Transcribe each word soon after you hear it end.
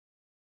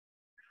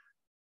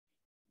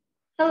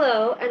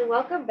Hello, and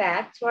welcome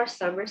back to our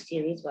summer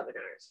series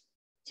webinars.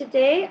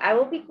 Today, I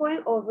will be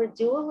going over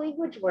dual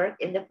language work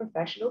in the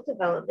Professional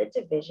Development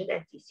Division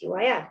at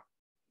DCYF.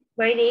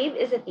 My name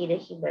is Athena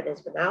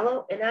Jimenez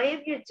Manalo, and I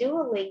am your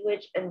dual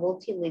language and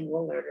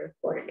multilingual learner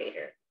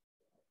coordinator.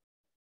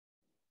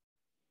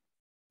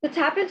 The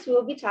topics we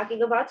will be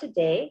talking about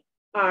today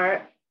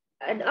are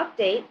an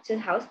update to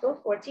House Bill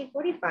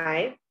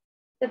 1445,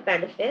 the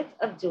benefits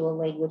of dual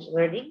language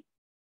learning,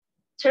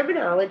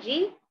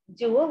 terminology,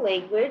 dual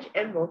language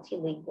and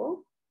multilingual,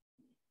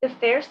 the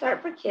Fair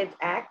Start for Kids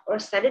Act or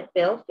Senate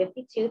Bill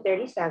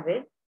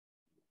 5237,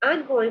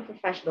 ongoing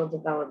professional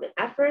development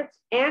efforts,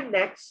 and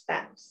next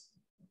steps.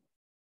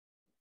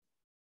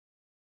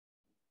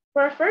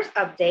 For our first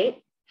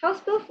update,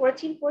 House Bill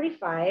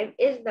 1445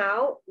 is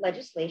now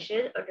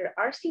legislation under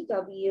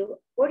RCW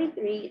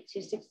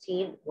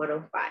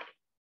 43-216-105.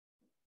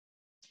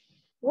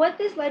 What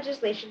this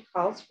legislation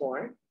calls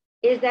for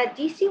is that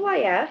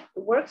DCYF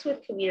works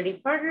with community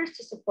partners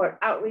to support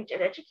outreach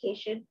and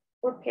education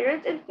for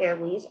parents and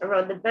families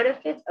around the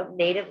benefits of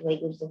native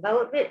language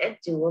development and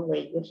dual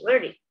language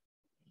learning.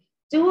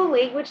 Dual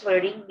language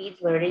learning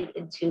means learning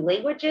in two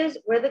languages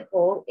where the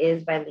goal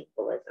is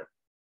bilingualism.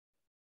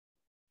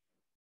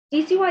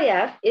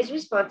 DCYF is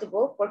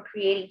responsible for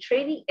creating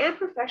training and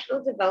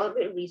professional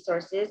development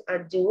resources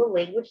on dual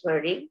language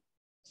learning,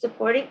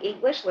 supporting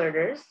English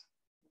learners,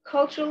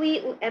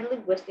 culturally and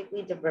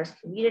linguistically diverse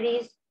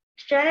communities,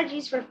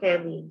 strategies for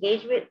family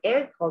engagement,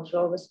 and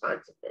cultural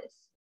responsiveness.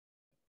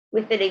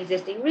 Within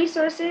existing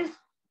resources,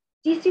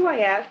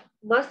 DCYF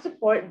must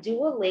support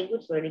dual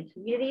language learning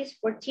communities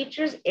for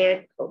teachers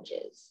and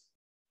coaches.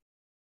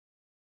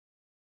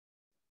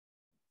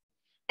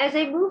 As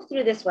I move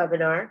through this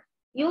webinar,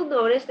 you'll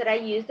notice that I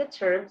use the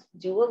terms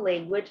dual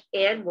language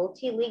and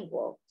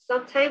multilingual,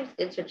 sometimes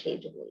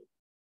interchangeably.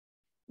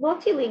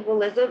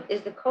 Multilingualism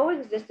is the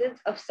coexistence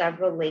of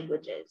several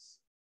languages.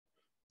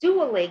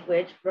 Dual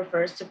language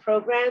refers to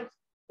programs,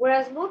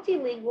 whereas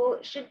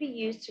multilingual should be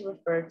used to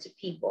refer to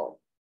people.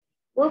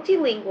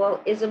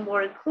 Multilingual is a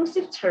more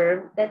inclusive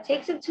term that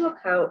takes into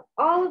account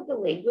all of the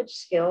language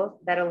skills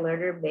that a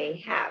learner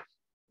may have.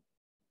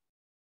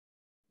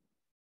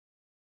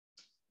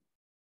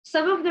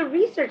 Some of the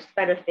research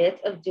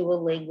benefits of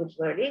dual language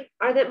learning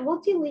are that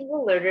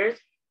multilingual learners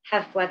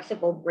have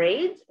flexible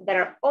brains that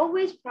are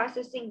always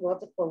processing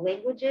multiple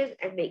languages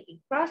and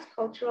making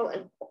cross-cultural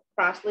and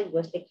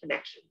cross-linguistic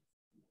connections.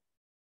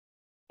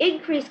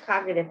 Increased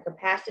cognitive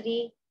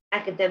capacity,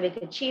 academic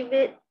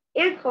achievement,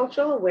 and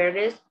cultural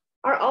awareness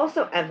are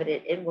also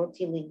evident in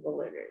multilingual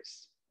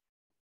learners.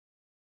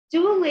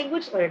 Dual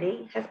language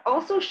learning has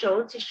also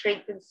shown to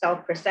strengthen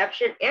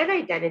self-perception and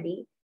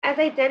identity, as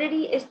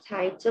identity is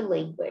tied to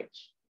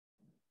language.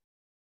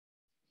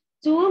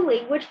 Dual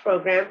language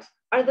programs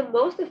are the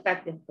most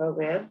effective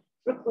program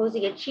for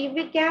closing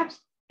achievement gaps,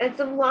 and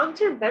some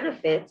long-term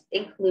benefits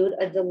include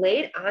a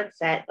delayed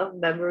onset of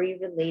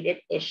memory-related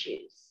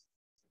issues.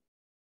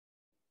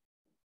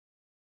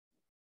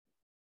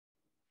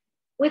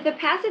 With the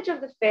passage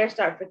of the Fair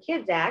Start for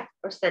Kids Act,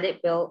 or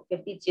Senate Bill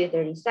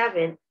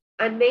 5237,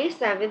 on May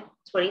 7,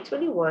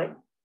 2021,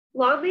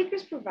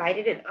 lawmakers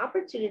provided an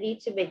opportunity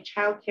to make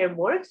childcare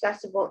more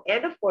accessible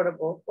and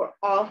affordable for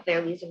all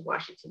families in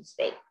Washington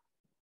state.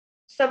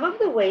 Some of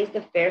the ways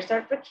the Fair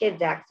Start for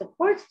Kids Act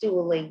supports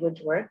dual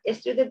language work is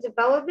through the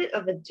development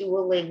of a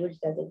dual language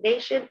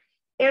designation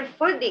and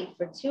funding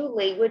for 2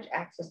 language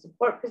access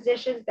support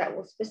positions that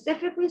will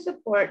specifically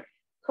support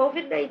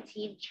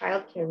COVID-19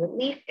 childcare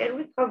relief and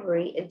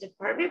recovery in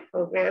department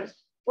programs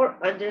for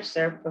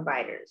underserved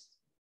providers.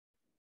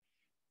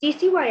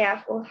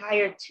 DCYF will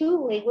hire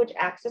 2 language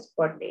access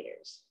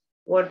coordinators,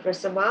 one for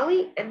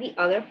Somali and the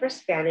other for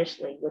Spanish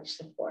language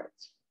support.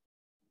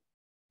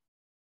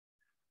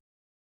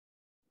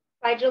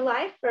 By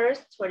July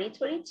 1st,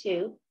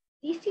 2022,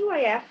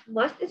 DCYF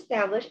must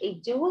establish a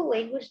dual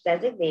language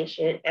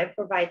designation and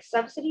provide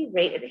subsidy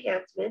rate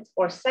enhancements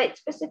or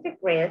site-specific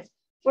grants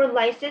for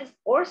licensed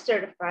or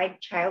certified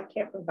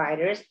childcare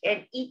providers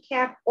and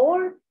ECAP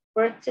or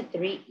birth to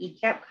 3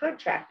 ECAP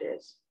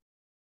contractors.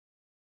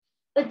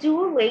 A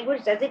dual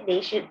language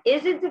designation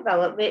is in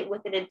development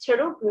with an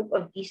internal group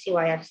of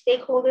DCYF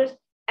stakeholders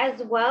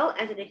as well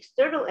as an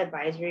external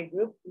advisory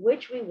group,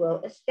 which we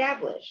will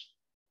establish.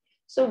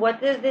 So what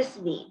does this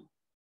mean?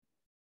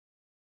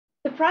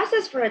 The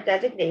process for a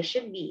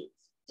designation means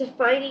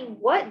defining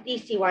what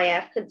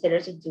DCYF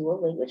considers a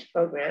dual language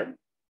program,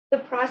 the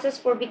process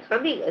for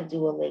becoming a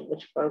dual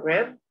language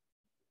program,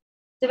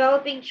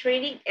 developing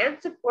training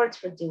and supports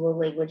for dual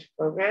language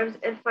programs,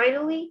 and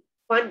finally,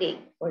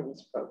 funding for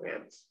these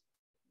programs.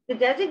 The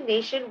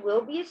designation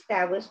will be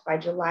established by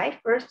July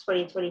 1st,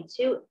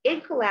 2022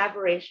 in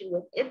collaboration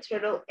with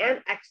internal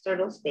and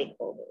external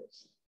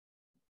stakeholders.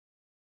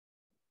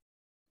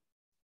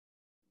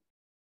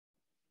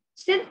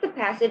 Since the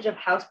passage of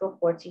House Bill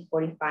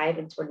 1445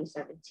 in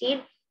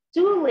 2017,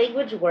 dual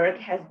language work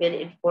has been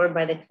informed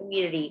by the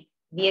community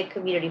via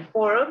community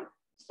forum,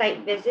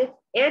 site visits,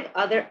 and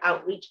other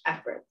outreach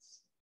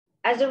efforts.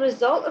 As a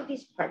result of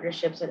these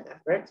partnerships and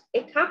efforts,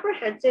 a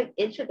comprehensive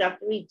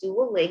introductory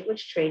dual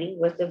language training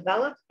was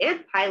developed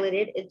and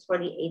piloted in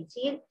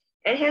 2018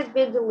 and has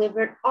been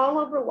delivered all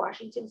over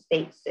Washington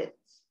state since.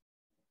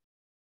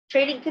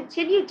 Training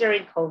continued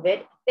during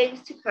COVID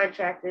thanks to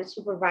contractors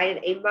who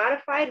provided a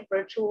modified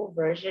virtual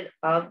version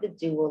of the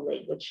dual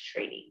language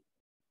training.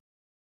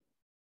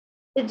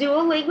 The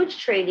dual language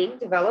training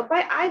developed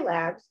by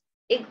iLabs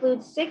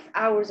includes 6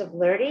 hours of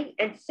learning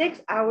and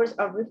 6 hours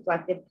of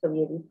reflective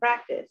community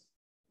practice.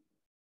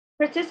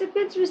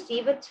 Participants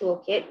receive a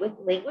toolkit with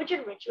language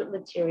enrichment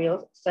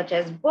materials such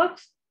as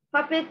books,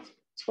 puppets,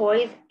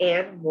 toys,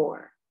 and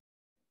more.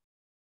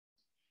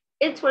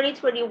 In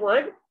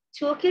 2021,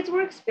 toolkits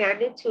were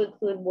expanded to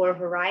include more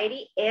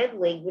variety and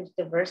language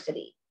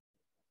diversity.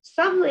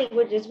 Some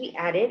languages we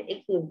added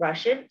include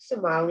Russian,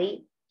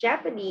 Somali,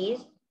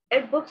 Japanese,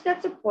 and books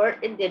that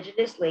support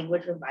Indigenous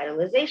language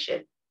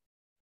revitalization.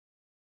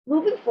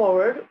 Moving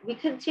forward, we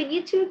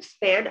continue to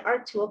expand our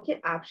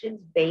toolkit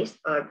options based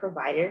on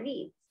provider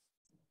needs.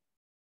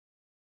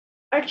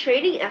 Our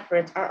training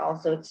efforts are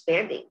also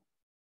expanding.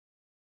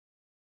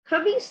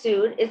 Coming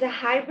soon is a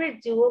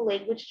hybrid dual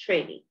language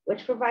training,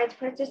 which provides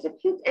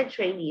participants and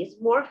trainees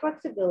more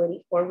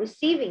flexibility for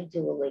receiving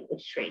dual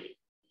language training.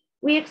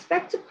 We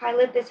expect to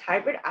pilot this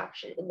hybrid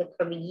option in the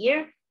coming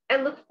year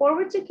and look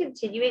forward to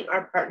continuing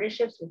our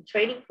partnerships with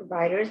training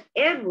providers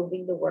and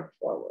moving the work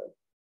forward.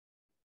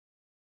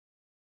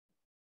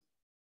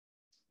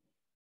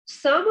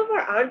 Some of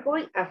our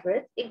ongoing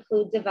efforts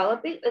include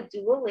developing a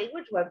dual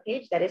language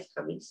webpage that is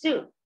coming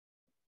soon.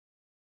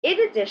 In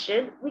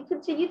addition, we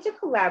continue to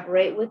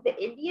collaborate with the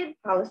Indian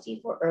Policy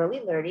for Early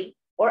Learning,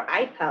 or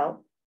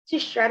IPEL, to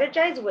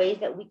strategize ways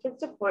that we can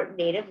support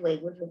native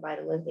language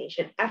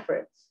revitalization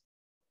efforts.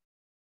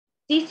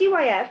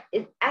 DCYF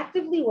is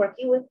actively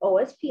working with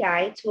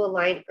OSPI to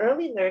align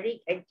early learning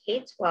and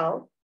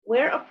K-12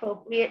 where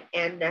appropriate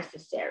and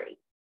necessary.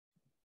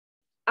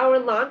 Our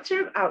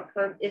long-term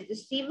outcome is the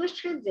seamless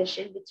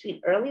transition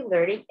between early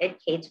learning and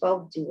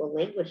K-12 dual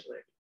language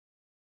learning.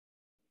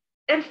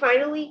 And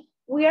finally,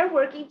 we are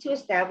working to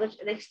establish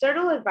an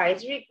external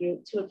advisory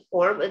group to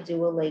inform a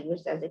dual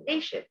language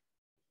designation.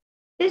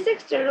 This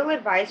external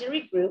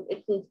advisory group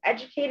includes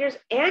educators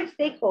and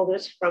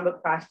stakeholders from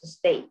across the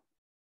state.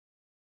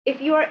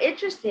 If you are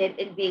interested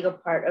in being a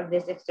part of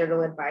this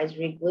external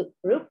advisory group,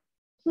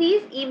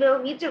 please email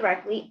me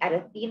directly at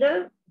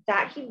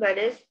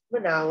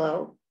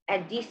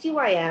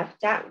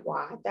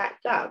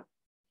athena.jimenez-manalo@dcyf.wa.gov.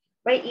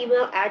 My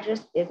email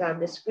address is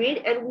on the screen,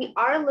 and we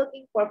are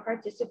looking for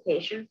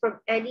participation from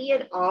any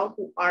and all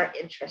who are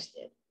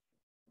interested.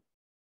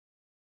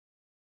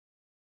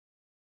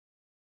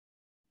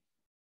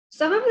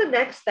 Some of the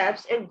next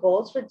steps and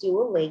goals for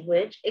dual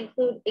language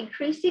include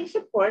increasing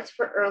supports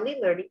for early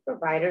learning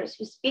providers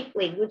who speak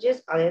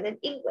languages other than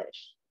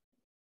English.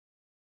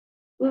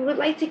 We would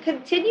like to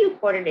continue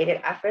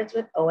coordinated efforts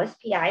with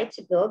OSPI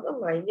to build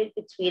alignment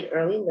between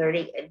early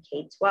learning and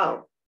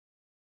K-12.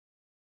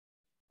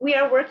 We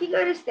are working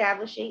on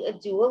establishing a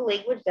dual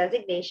language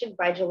designation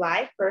by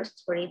July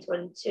 1st,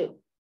 2022.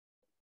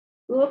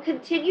 We will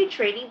continue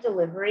training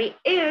delivery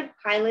and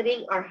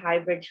piloting our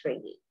hybrid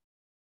training.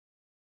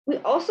 We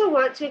also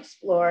want to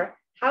explore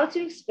how to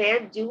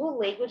expand dual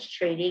language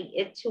training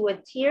into a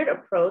tiered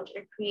approach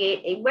and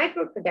create a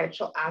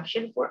micro-credential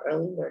option for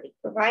early learning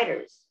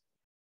providers.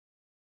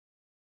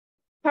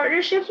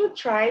 Partnerships with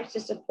tribes to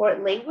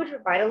support language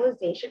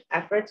revitalization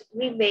efforts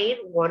remain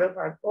one of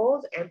our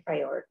goals and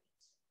priorities.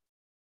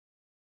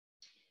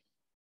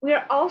 We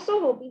are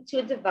also hoping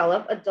to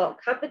develop adult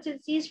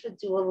competencies for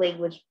dual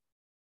language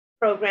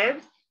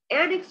programs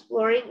and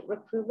exploring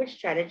recruitment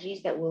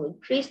strategies that will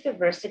increase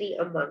diversity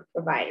among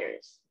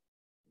providers.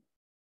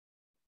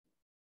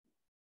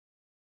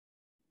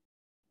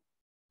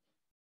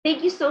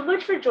 Thank you so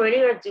much for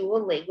joining our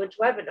dual language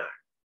webinar.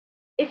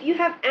 If you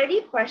have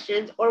any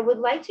questions or would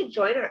like to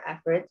join our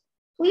efforts,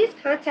 please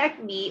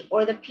contact me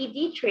or the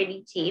PD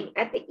training team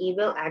at the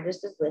email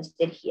addresses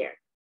listed here.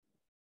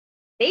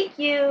 Thank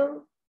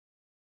you.